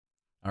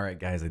All right,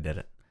 guys, I did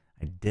it.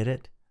 I did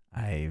it.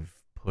 I've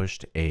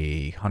pushed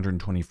a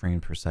 120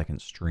 frames per second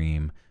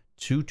stream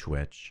to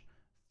Twitch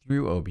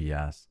through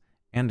OBS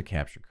and a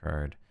capture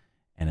card,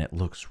 and it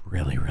looks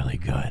really, really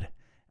good.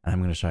 And I'm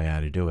going to show you how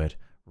to do it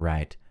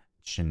right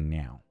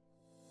now.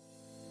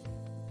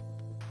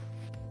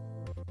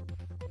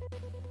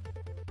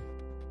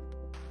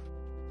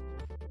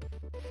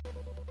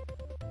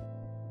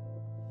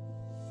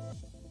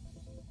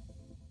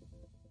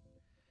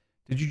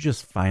 Did you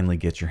just finally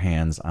get your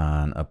hands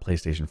on a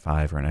PlayStation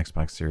 5 or an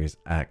Xbox Series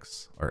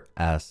X or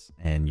S,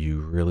 and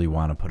you really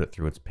want to put it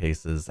through its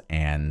paces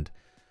and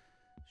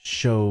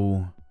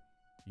show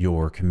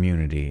your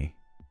community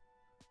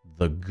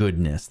the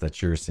goodness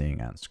that you're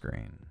seeing on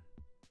screen?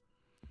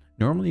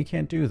 Normally you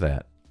can't do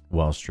that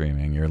while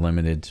streaming. You're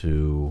limited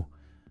to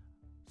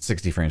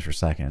 60 frames per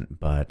second,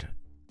 but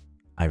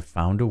I've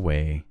found a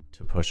way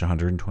to push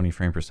 120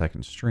 frame per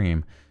second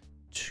stream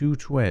to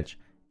Twitch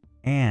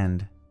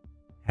and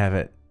have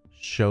it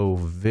show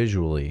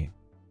visually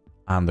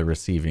on the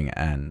receiving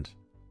end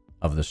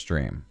of the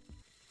stream.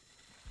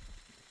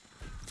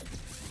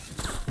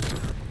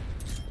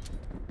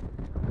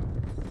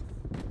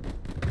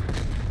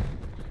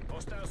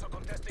 Hostiles are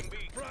contesting B.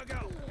 Frag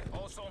out.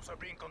 All zones are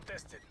being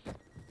contested.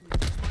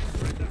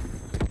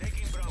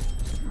 Taking Bravo.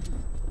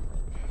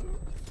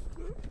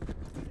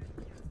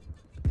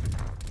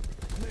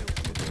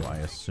 So I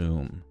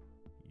assume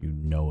you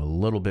know a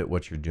little bit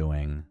what you're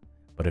doing.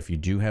 But if you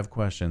do have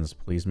questions,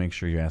 please make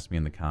sure you ask me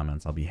in the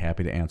comments. I'll be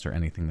happy to answer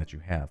anything that you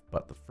have.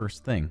 But the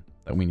first thing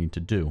that we need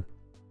to do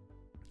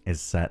is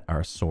set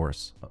our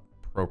source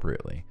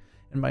appropriately.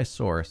 And by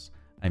source,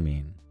 I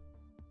mean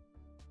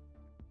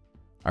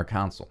our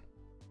console.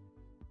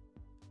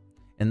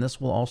 And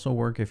this will also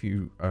work if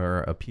you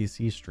are a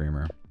PC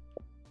streamer.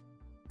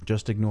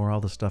 Just ignore all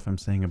the stuff I'm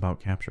saying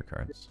about capture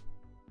cards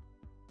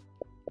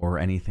or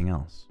anything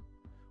else.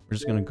 We're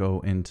just going to go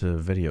into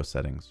video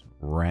settings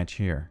right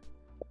here.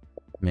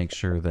 Make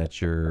sure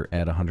that you're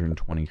at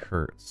 120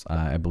 hertz.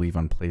 I believe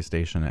on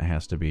PlayStation it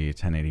has to be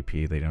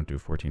 1080p. They don't do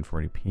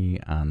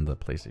 1440p on the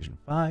PlayStation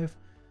 5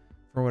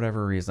 for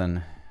whatever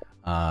reason.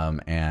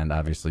 And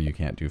obviously you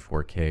can't do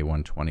 4K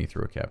 120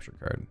 through a capture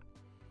card.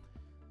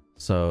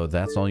 So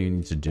that's all you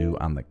need to do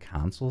on the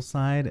console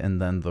side,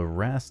 and then the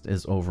rest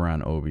is over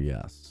on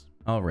OBS.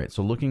 All right,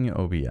 so looking at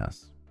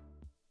OBS,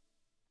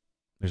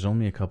 there's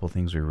only a couple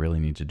things we really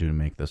need to do to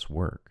make this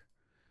work.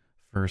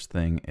 First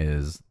thing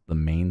is the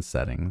main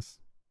settings.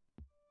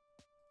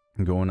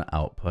 Go into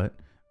output,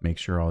 make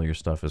sure all your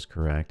stuff is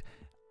correct.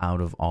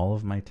 Out of all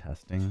of my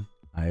testing,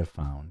 I have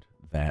found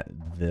that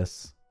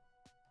this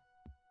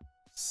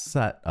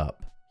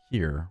setup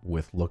here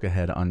with look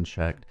ahead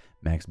unchecked,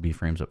 max B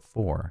frames at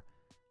 4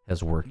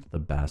 has worked the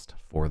best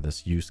for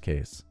this use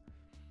case.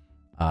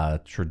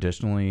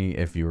 Traditionally,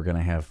 if you were going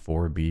to have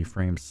 4 B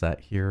frames set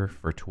here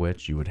for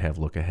Twitch, you would have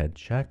look ahead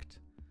checked.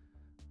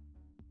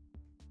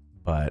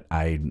 But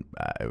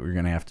we're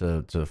gonna have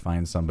to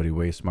find somebody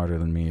way smarter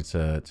than me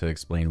to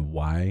explain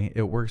why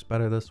it works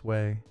better this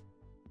way.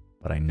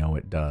 But I know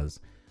it does.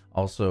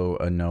 Also,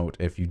 a note: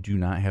 if you do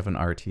not have an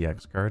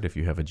RTX card, if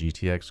you have a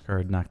GTX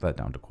card, knock that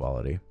down to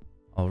quality.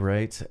 All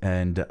right,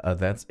 and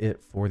that's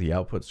it for the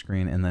output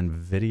screen. And then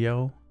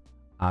video,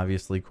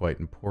 obviously quite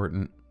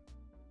important.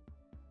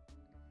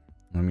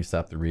 Let me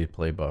stop the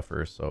replay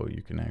buffer so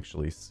you can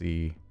actually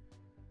see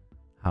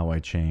how I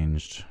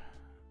changed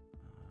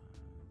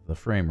the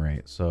frame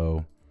rate.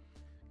 So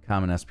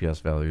common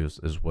SPS values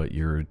is what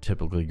you're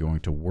typically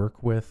going to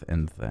work with,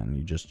 and then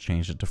you just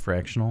change it to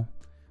fractional,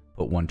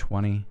 put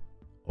 120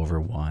 over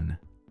 1.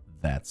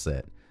 That's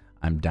it.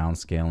 I'm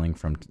downscaling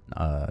from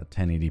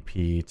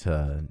 1080p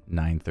to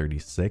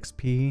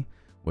 936p,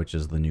 which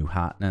is the new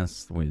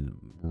hotness. We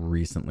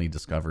recently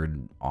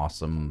discovered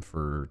awesome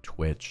for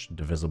Twitch,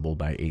 divisible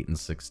by 8 and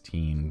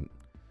 16,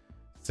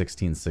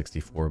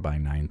 1664 by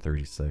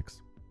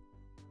 936.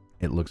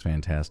 It looks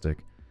fantastic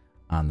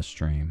on the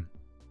stream.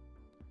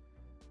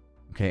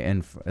 Okay,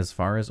 and as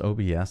far as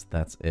OBS,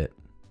 that's it.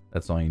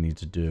 That's all you need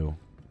to do.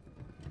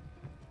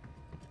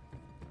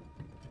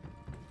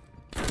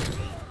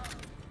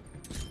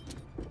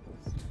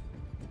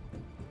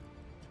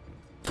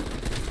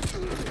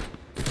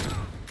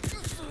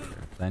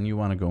 Then you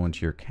want to go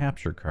into your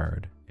capture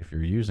card if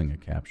you're using a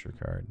capture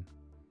card.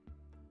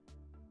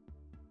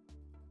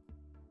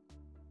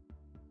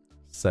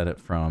 Set it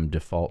from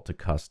default to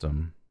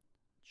custom.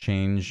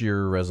 Change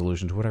your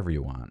resolution to whatever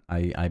you want.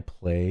 I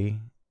play,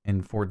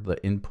 and for the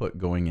input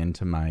going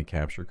into my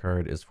capture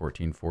card is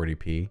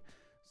 1440p,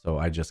 so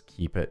I just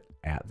keep it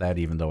at that,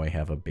 even though I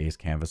have a base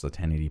canvas of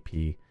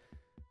 1080p.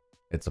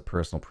 It's a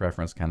personal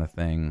preference kind of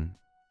thing.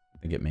 I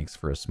think it makes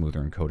for a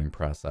smoother encoding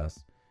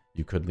process.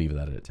 You could leave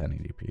that at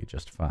 1080p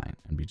just fine,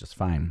 and be just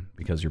fine,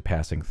 because you're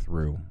passing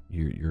through.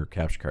 Your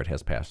capture card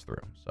has passed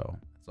through, so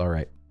it's all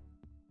right.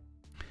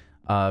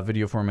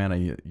 Video format,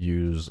 I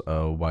use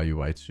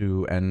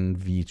YUI2,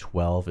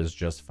 NV12 is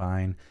just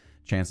fine.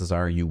 Chances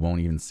are you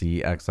won't even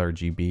see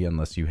XRGB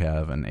unless you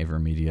have an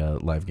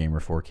AverMedia Live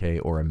Gamer 4K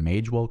or a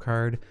Magewell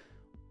card,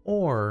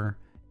 or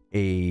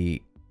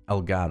a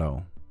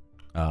Elgato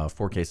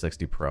 4K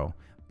 60 Pro,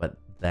 but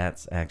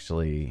that's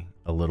actually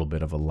a little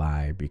bit of a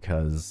lie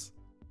because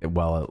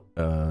while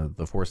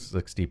the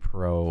 460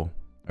 Pro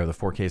or the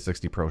 4K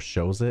 60 Pro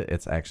shows it,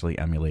 it's actually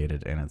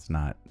emulated and it's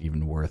not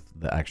even worth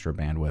the extra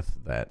bandwidth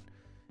that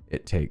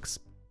it takes.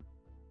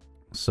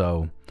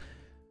 So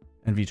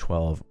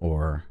NV12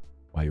 or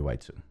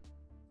YUI2.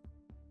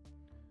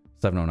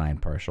 709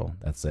 partial,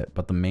 that's it.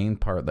 But the main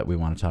part that we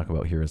want to talk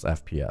about here is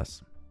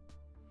FPS.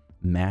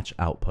 Match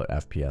output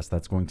FPS.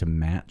 That's going to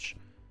match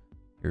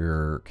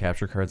your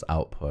capture card's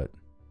output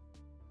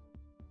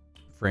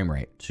frame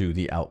rate to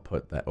the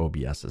output that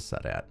OBS is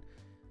set at.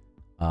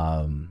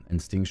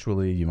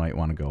 Instinctually, you might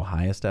want to go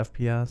highest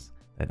FPS.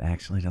 That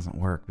actually doesn't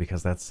work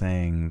because that's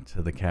saying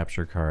to the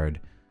capture card,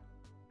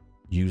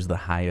 use the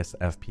highest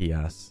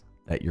FPS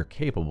that you're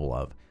capable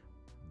of.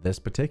 This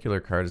particular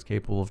card is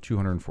capable of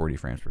 240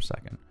 frames per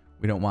second.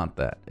 We don't want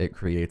that. It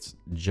creates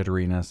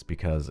jitteriness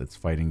because it's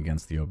fighting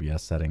against the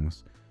OBS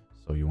settings.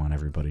 So you want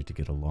everybody to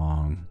get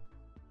along,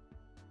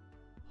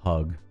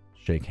 hug,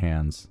 shake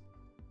hands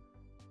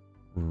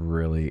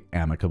really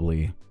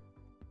amicably,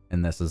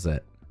 and this is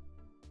it.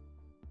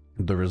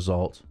 The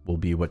result will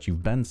be what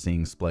you've been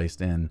seeing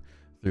spliced in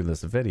through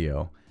this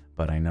video,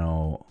 but I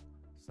know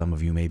some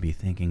of you may be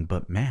thinking,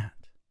 but Matt,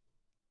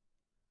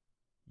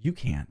 you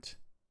can't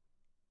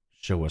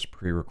show us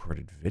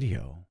pre-recorded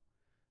video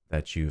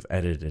that you've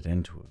edited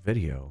into a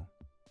video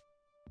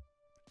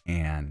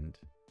and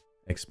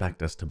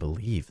expect us to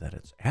believe that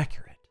it's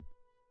accurate.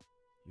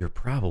 You're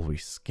probably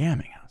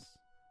scamming us.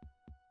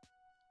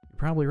 You're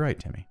probably right,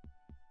 Timmy.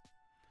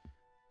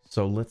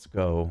 So let's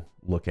go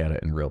look at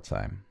it in real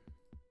time.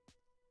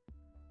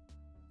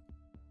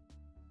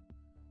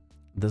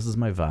 This is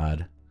my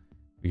VOD.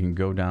 We can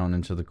go down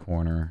into the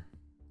corner.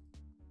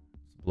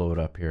 Let's blow it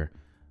up here.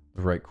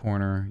 The right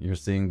corner, you're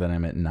seeing that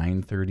I'm at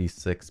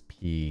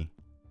 936p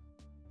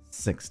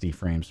 60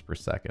 frames per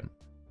second.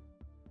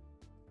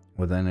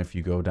 Well, then if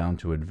you go down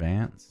to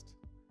advanced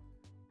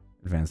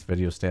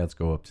video stats,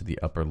 go up to the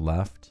upper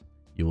left,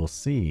 you will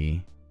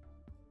see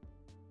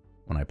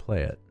when I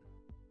play it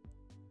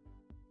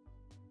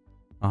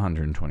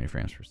 120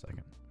 frames per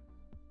second.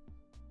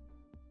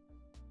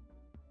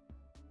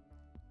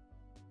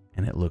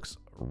 And it looks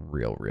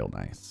real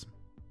nice.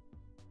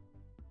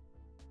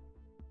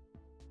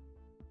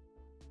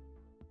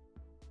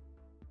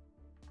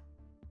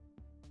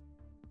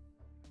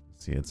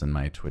 See, it's in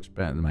my Twitch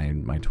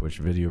my Twitch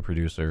video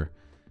producer.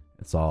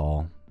 It's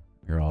all,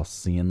 you're all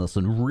seeing this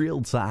in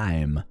real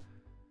time.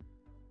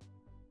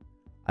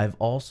 I've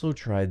also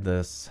tried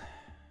this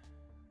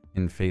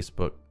in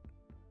Facebook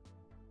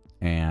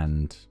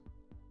and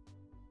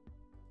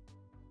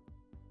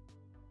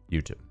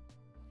YouTube.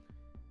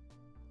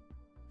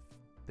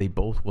 They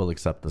both will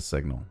accept the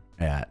signal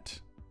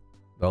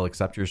they'll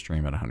accept your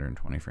stream at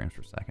 120 frames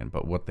per second,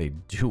 but what they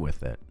do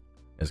with it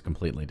is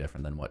completely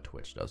different than what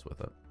Twitch does with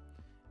it.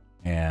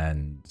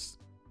 And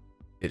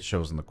it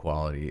shows in the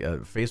quality.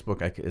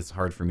 Facebook, it's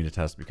hard for me to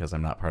test because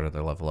I'm not part of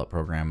their Level Up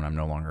program and I'm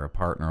no longer a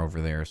partner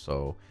over there,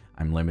 so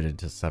I'm limited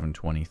to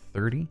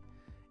 720/30,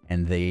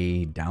 and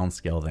they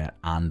downscale that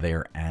on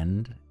their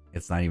end.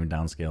 It's not even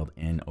downscaled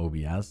in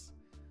OBS,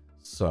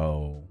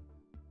 so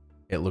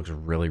it looks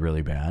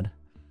really bad.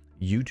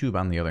 YouTube,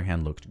 on the other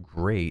hand, looked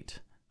great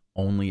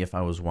only if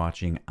I was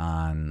watching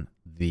on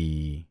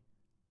the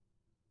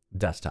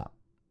desktop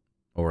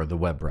or the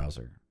web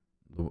browser.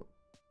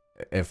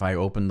 If I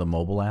opened the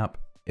mobile app,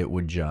 it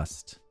would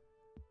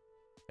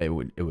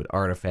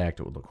artifact,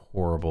 it would look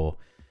horrible.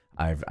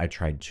 I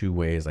tried two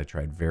ways. I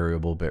tried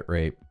variable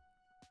bitrate,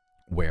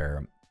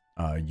 where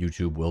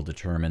YouTube will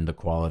determine the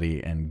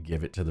quality and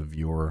give it to the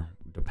viewer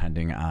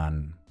depending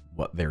on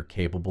what they're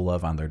capable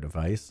of on their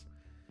device.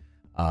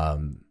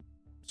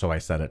 So I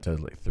set it to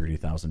like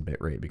 30,000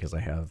 bitrate because I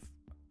have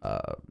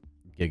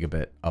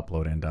gigabit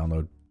upload and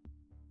download.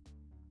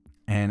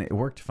 And it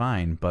worked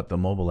fine, but the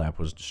mobile app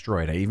was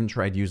destroyed. I even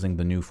tried using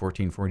the new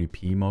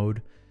 1440p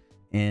mode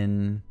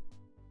in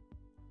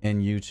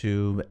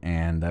YouTube,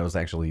 and that was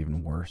actually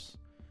even worse.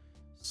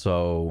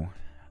 So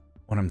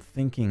what I'm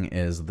thinking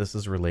is this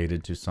is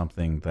related to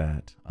something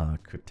that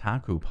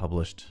Kotaku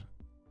published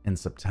in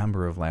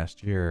September of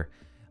last year.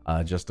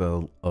 Just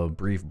a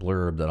brief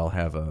blurb that I'll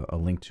have a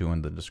link to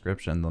in the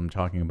description. I'm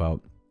talking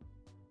about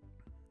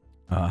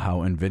how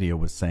NVIDIA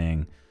was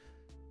saying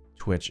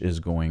Twitch is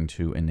going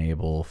to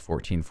enable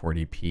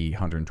 1440p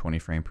 120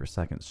 frame per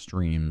second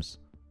streams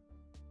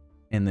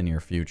in the near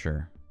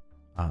future.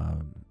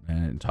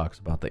 And it talks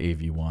about the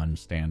AV1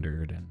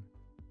 standard and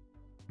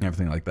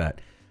everything like that.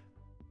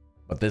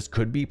 But this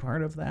could be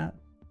part of that.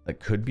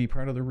 That could be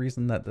part of the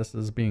reason that this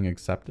is being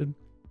accepted.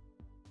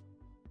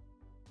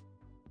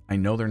 I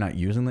know they're not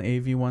using the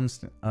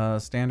AV1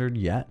 standard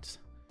yet,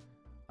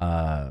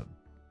 but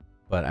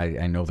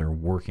I know they're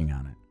working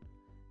on it.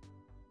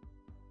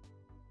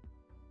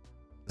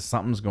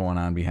 Something's going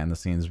on behind the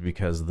scenes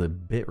because the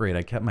bitrate,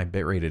 I kept my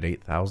bitrate at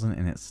 8,000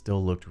 and it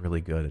still looked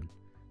really good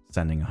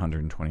sending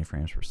 120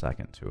 frames per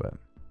second to it.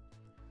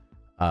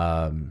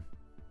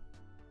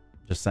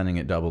 just sending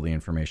it double the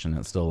information.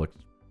 It still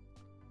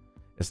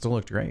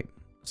looked great.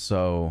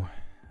 So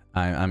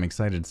I'm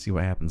excited to see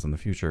what happens in the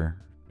future,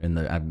 in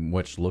the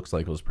which looks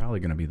like it was probably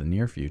going to be the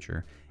near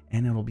future,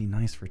 and it'll be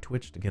nice for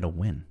Twitch to get a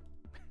win.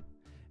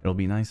 It'll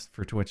be nice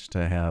for Twitch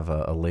to have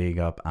a leg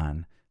up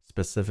on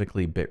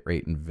specifically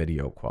bitrate and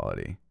video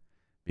quality,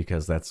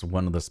 because that's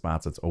one of the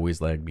spots that's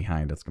always lagged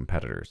behind its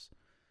competitors.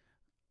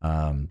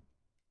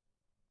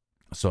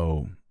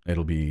 So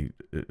it'll be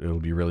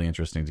really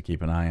interesting to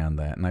keep an eye on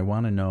that, and I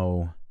want to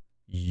know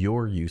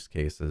your use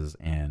cases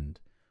and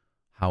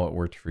how it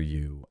worked for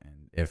you,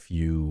 and if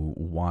you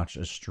watch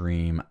a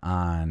stream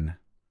on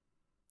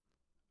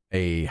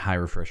a high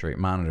refresh rate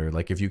monitor.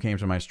 Like if you came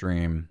to my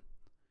stream,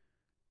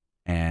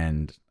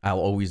 and I'll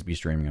always be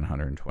streaming in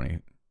 120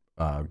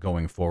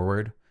 going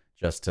forward,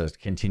 just to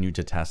continue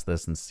to test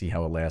this and see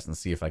how it lasts and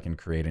see if I can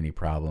create any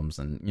problems,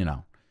 and you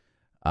know,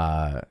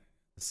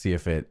 see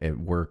if it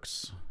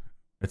works,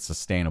 it's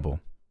sustainable.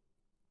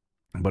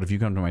 But if you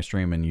come to my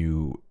stream and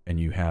you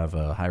have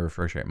a high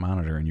refresh rate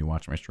monitor and you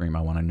watch my stream,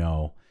 I want to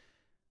know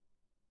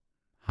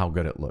how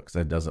good it looks.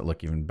 Does it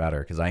look even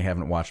better? Because I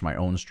haven't watched my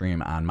own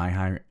stream on my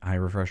high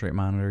refresh rate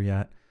monitor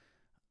yet,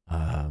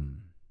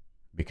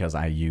 because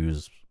I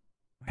use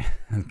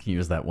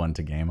that one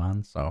to game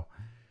on. So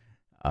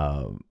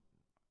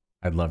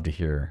I'd love to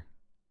hear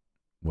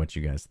what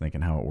you guys think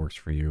and how it works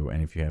for you.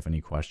 And if you have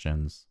any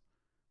questions,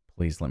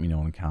 please let me know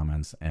in the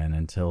comments. And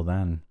until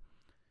then,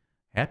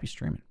 happy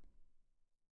streaming.